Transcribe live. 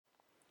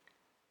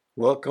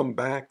Welcome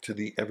back to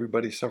the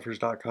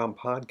EverybodySuffers.com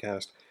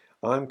podcast.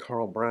 I'm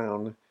Carl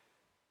Brown.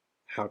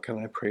 How can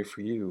I pray for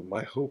you?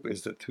 My hope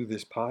is that through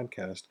this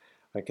podcast,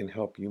 I can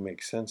help you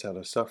make sense out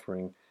of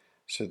suffering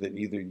so that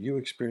either you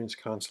experience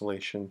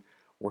consolation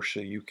or so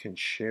you can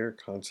share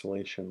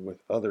consolation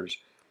with others.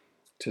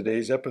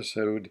 Today's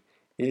episode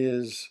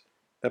is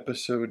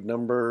episode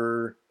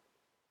number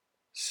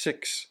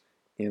 6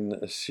 in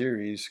a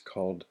series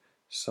called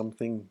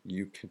Something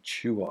You Can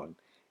Chew On.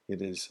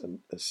 It is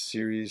a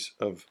series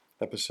of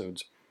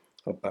episodes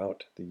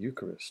about the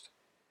Eucharist.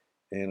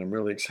 And I'm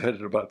really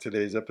excited about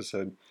today's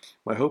episode.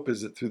 My hope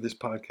is that through this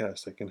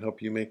podcast, I can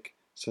help you make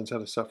sense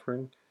out of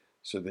suffering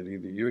so that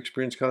either you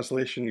experience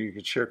consolation or you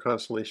can share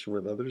consolation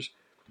with others.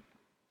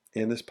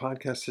 And this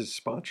podcast is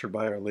sponsored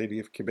by Our Lady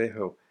of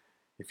Kibeho.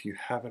 If you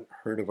haven't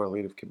heard of Our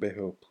Lady of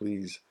Kibeho,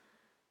 please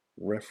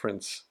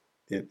reference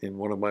it in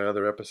one of my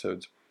other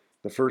episodes.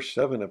 The first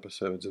 7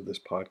 episodes of this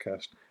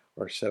podcast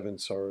are 7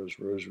 Sorrows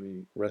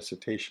Rosary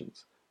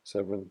recitations,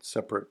 7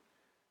 separate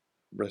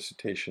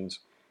recitations.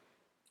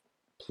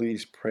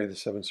 Please pray the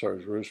 7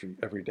 Sorrows Rosary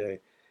every day.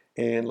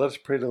 And let us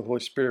pray to the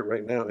Holy Spirit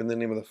right now in the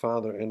name of the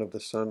Father, and of the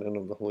Son, and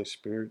of the Holy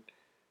Spirit.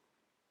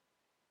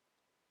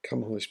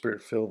 Come, Holy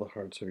Spirit, fill the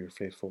hearts of your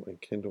faithful and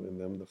kindle in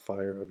them the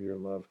fire of your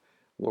love.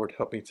 Lord,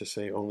 help me to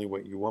say only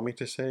what you want me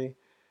to say.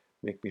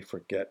 Make me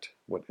forget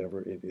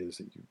whatever it is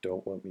that you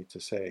don't want me to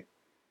say.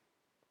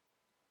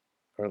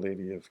 Our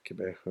Lady of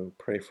Kibeho,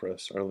 pray for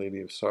us. Our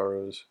Lady of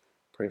Sorrows,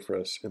 pray for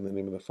us. In the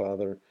name of the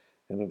Father,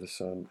 and of the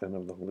Son, and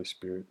of the Holy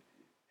Spirit.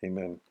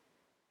 Amen.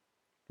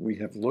 We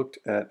have looked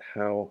at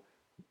how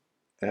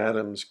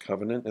Adam's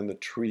covenant and the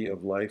tree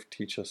of life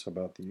teach us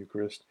about the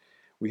Eucharist.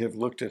 We have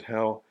looked at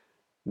how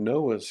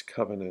Noah's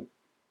covenant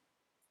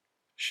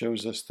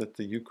shows us that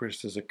the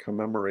Eucharist is a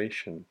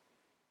commemoration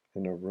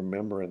and a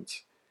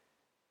remembrance.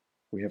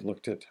 We have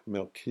looked at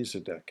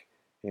Melchizedek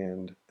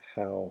and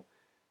how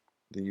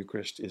the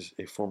Eucharist is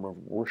a form of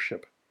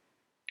worship.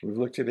 We've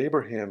looked at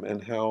Abraham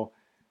and how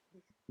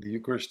the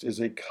Eucharist is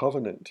a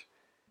covenant.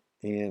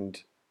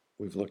 And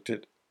we've looked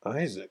at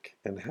Isaac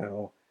and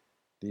how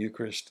the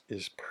Eucharist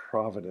is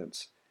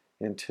providence.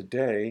 And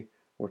today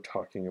we're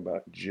talking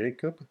about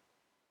Jacob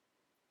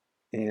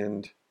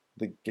and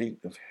the gate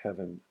of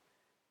heaven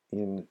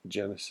in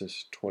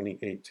Genesis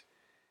 28.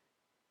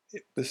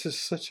 This is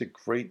such a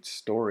great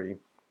story.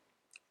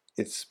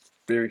 It's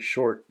very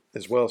short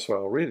as well, so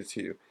I'll read it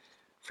to you.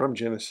 From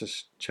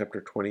Genesis chapter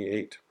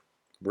 28,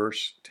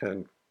 verse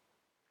 10.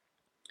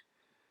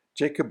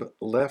 Jacob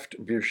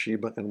left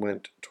Beersheba and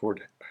went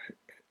toward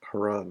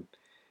Haran,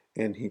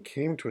 and he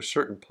came to a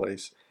certain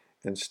place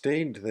and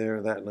stayed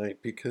there that night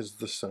because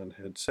the sun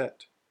had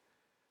set.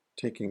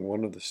 Taking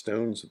one of the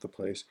stones of the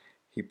place,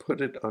 he put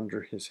it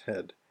under his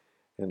head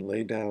and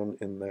lay down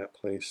in that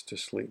place to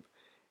sleep.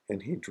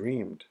 And he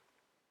dreamed,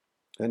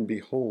 and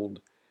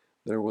behold,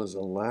 there was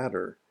a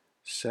ladder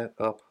set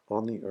up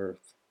on the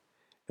earth,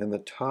 and the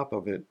top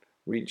of it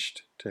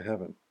reached to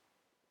heaven.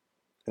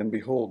 And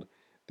behold,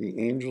 the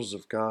angels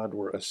of God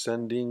were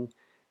ascending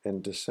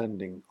and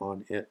descending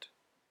on it.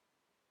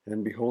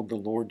 And behold, the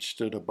Lord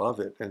stood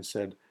above it and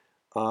said,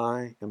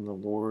 I am the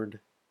Lord,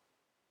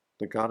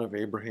 the God of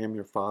Abraham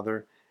your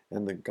father,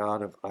 and the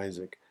God of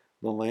Isaac.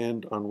 The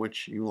land on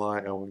which you lie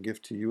I will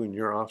give to you and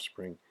your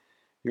offspring.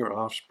 Your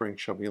offspring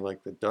shall be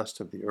like the dust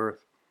of the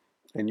earth,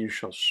 and you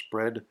shall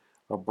spread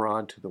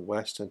abroad to the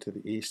west and to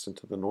the east and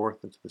to the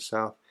north and to the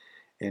south.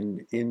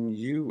 And in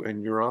you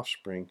and your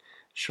offspring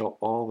shall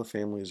all the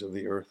families of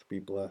the earth be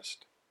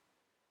blessed.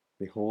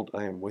 Behold,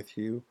 I am with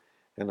you,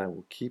 and I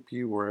will keep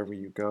you wherever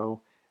you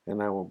go,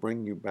 and I will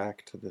bring you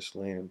back to this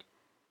land.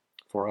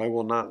 For I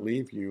will not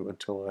leave you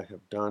until I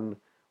have done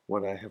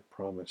what I have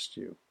promised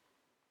you.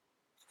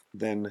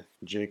 Then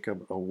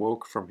Jacob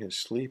awoke from his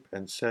sleep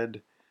and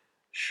said,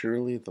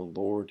 Surely the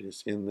Lord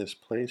is in this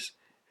place,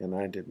 and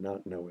I did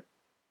not know it.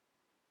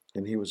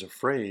 And he was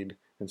afraid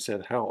and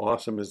said, How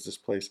awesome is this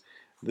place!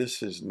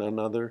 This is none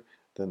other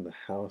than the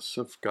house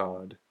of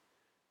God.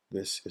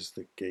 This is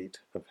the gate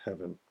of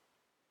heaven.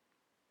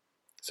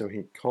 So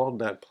he called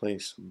that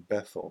place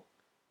Bethel,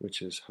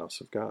 which is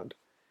house of God.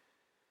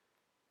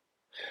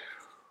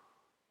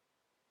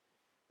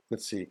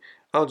 Let's see.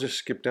 I'll just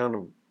skip down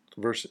to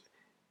verse.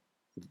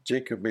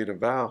 Jacob made a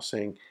vow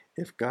saying,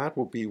 If God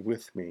will be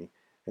with me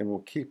and will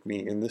keep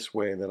me in this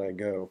way that I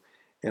go,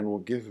 and will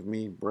give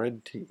me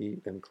bread to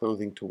eat and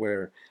clothing to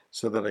wear,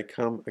 so that I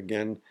come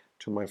again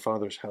to my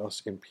father's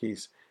house in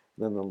peace,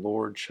 then the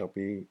Lord shall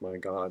be my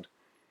God.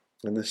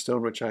 And this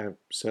stone which I have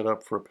set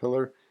up for a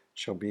pillar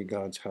shall be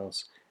God's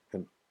house,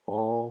 and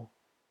all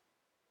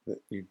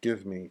that you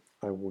give me,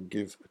 I will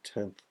give a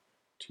tenth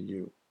to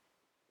you.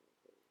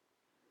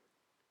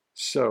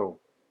 So,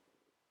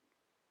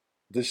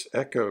 this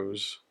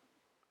echoes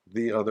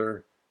the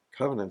other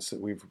covenants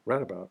that we've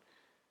read about,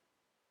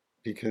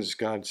 because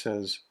God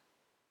says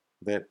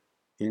that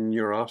in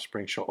your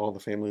offspring shall all the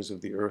families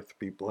of the earth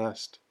be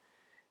blessed.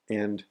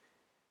 And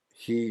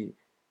he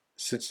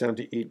sits down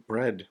to eat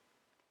bread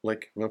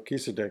like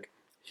Melchizedek.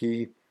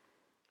 He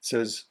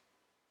says,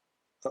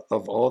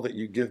 of all that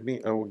you give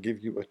me, I will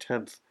give you a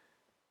tenth,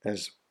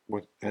 as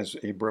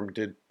Abram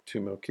did to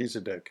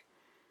Melchizedek.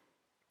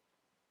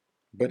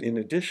 But in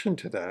addition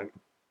to that,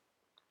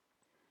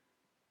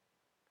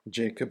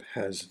 Jacob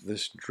has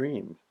this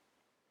dream,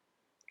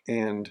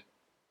 and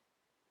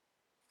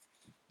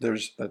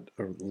there's a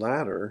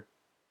ladder,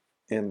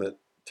 and the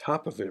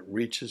top of it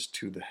reaches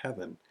to the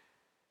heaven.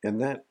 And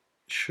that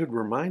should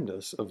remind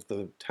us of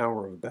the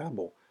Tower of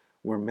Babel,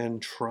 where men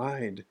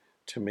tried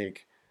to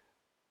make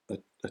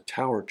a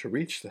tower to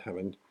reach the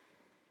heaven.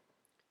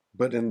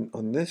 But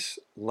on this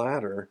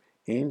ladder,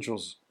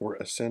 angels were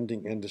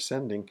ascending and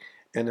descending,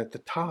 and at the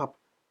top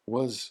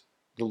was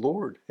the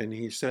Lord. And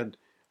he said,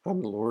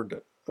 I'm the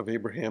Lord of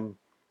Abraham,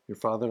 your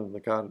father, and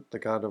the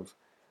God of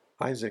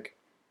Isaac.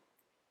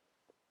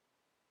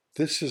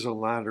 This is a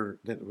ladder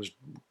that was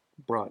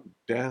brought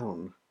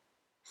down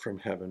from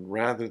heaven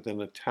rather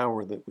than a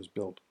tower that was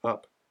built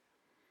up.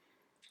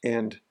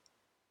 And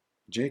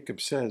Jacob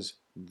says,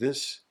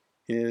 this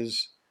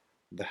is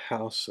the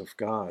house of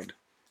God.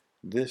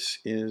 This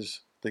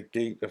is the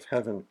gate of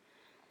heaven.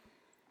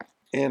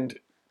 And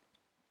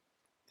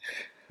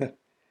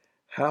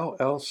how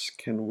else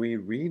can we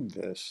read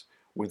this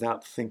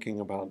without thinking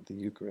about the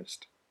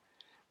Eucharist?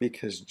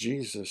 Because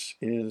Jesus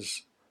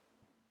is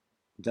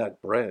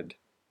that bread.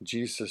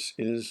 Jesus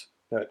is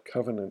that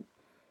covenant.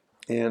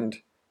 And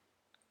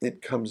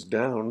it comes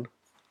down,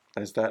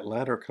 as that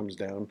ladder comes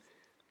down,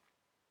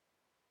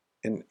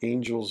 and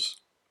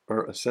angels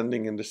are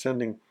ascending and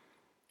descending.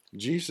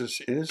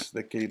 Jesus is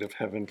the gate of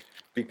heaven,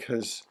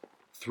 because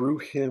through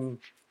him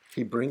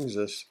he brings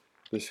us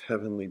this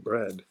heavenly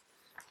bread,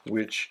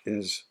 which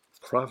is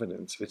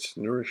providence, it's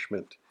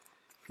nourishment,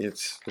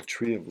 it's the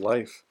tree of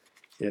life,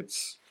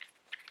 it's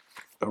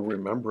a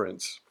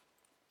remembrance.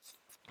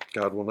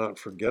 God will not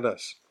forget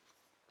us.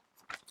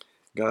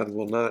 God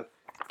will not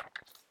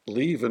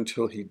leave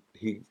until he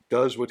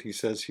does what he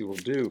says he will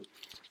do.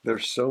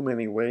 There's so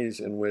many ways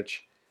in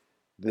which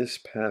this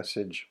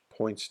passage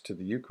points to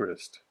the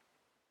Eucharist.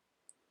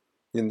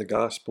 In the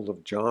Gospel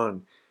of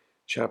John,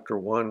 chapter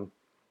 1,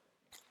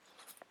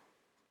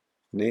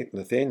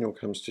 Nathanael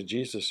comes to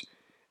Jesus,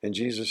 and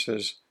Jesus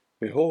says,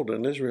 behold,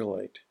 an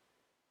Israelite,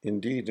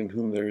 indeed, in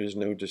whom there is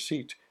no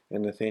deceit.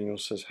 And Nathanael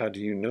says, how do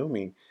you know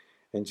me?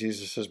 And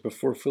Jesus says,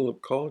 before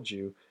Philip called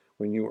you,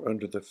 when you were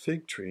under the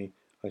fig tree,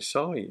 I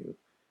saw you.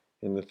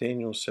 And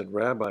Nathanael said,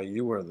 Rabbi,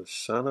 you are the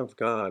Son of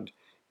God,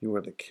 you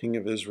are the King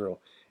of Israel.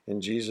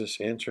 And Jesus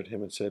answered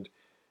him and said,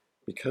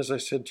 because I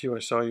said to you, I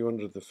saw you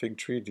under the fig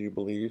tree, do you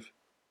believe?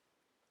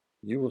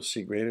 You will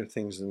see greater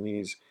things than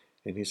these.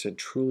 And he said,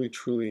 truly,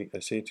 truly, I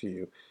say to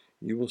you,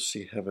 you will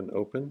see heaven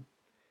open,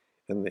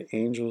 and the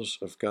angels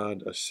of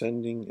God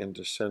ascending and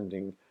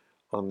descending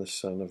on the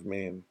Son of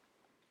Man.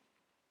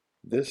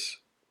 This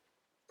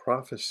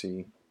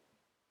prophecy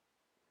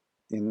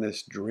in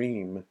this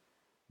dream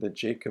that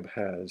Jacob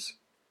has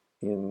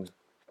in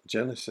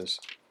Genesis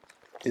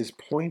is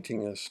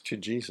pointing us to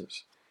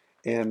Jesus,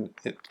 and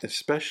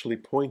especially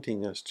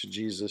pointing us to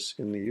Jesus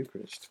in the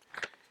Eucharist.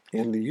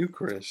 And the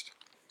Eucharist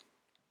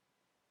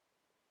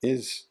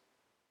is,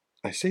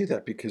 I say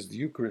that because the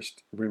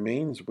Eucharist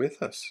remains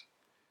with us,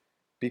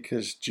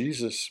 because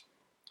Jesus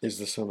is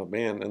the Son of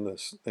Man,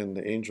 and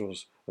the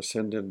angels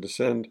ascend and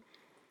descend,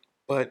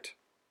 but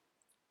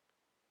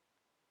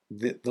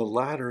the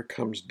ladder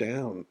comes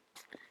down,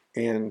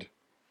 and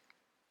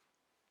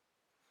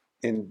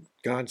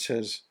God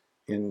says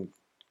in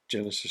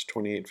Genesis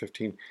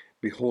 28:15,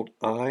 behold,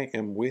 I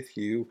am with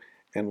you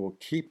and will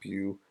keep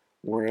you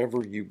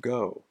wherever you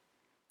go,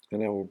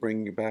 and I will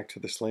bring you back to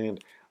this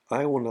land.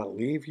 I will not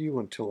leave you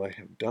until I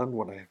have done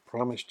what I have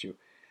promised you.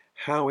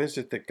 How is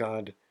it that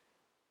God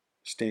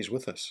stays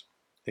with us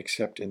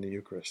except in the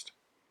Eucharist?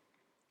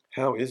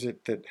 How is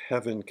it that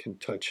heaven can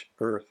touch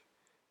earth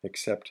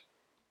except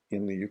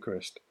in the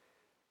Eucharist?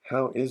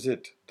 How is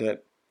it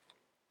that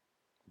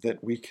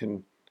we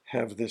can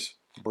have this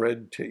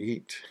bread to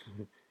eat?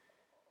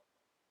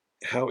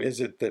 How is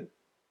it that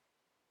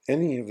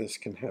any of this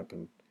can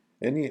happen?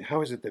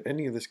 How is it that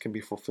any of this can be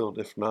fulfilled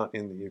if not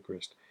in the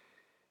Eucharist?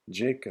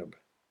 Jacob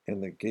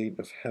and the gate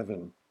of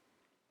heaven.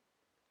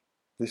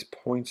 This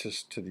points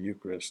us to the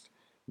Eucharist.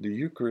 The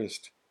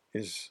Eucharist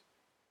is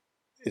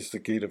the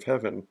gate of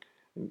heaven,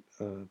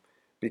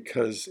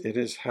 because it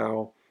is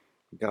how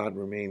God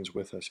remains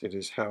with us. It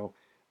is how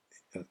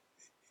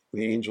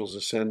the angels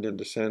ascend and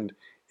descend.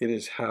 It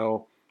is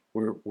how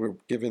we're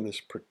given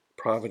this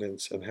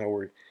providence, and how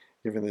we're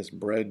given this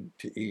bread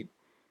to eat.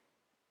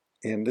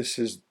 And this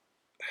is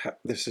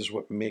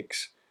what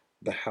makes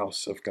the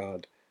house of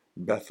God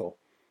Bethel.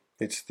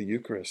 It's the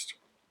Eucharist.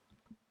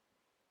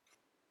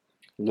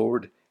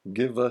 Lord,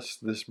 give us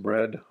this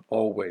bread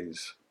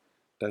always.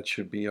 That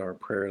should be our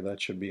prayer.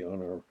 That should be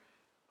on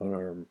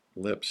our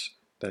lips.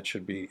 That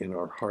should be in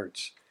our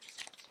hearts.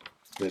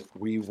 That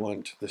we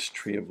want this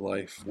tree of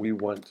life. We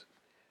want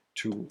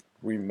to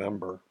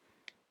remember.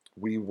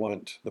 We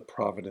want the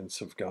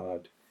providence of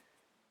God.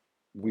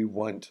 We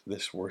want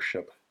this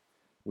worship.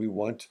 We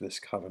want this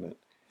covenant.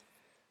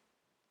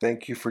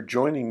 Thank you for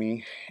joining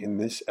me in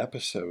this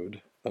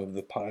episode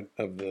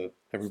the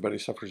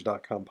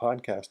EverybodySuffers.com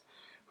podcast,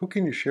 who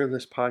can you share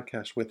this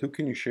podcast with? Who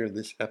can you share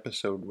this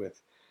episode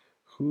with?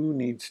 Who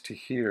needs to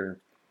hear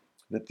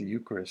that the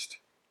Eucharist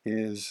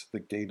is the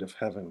gate of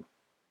heaven?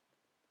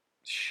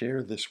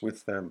 Share this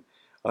with them.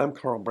 I'm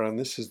Carl Brown.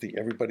 This is the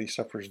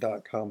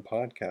EverybodySuffers.com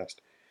podcast.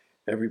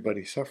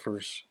 Everybody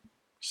suffers.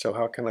 So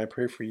how can I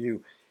pray for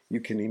you? You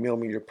can email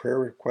me your prayer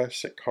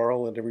requests at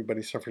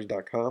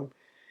carl@everybodysuffers.com.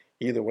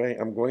 Either way,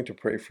 I'm going to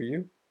pray for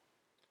you.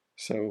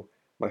 So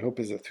my hope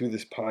is that through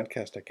this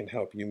podcast, I can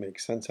help you make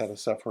sense out of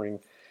suffering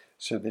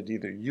so that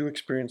either you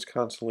experience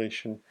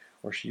consolation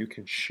or you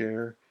can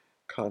share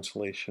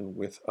consolation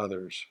with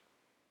others.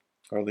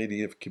 Our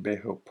Lady of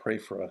Kibeho, pray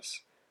for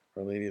us.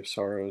 Our Lady of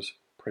Sorrows,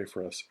 pray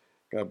for us.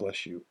 God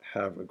bless you.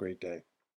 Have a great day.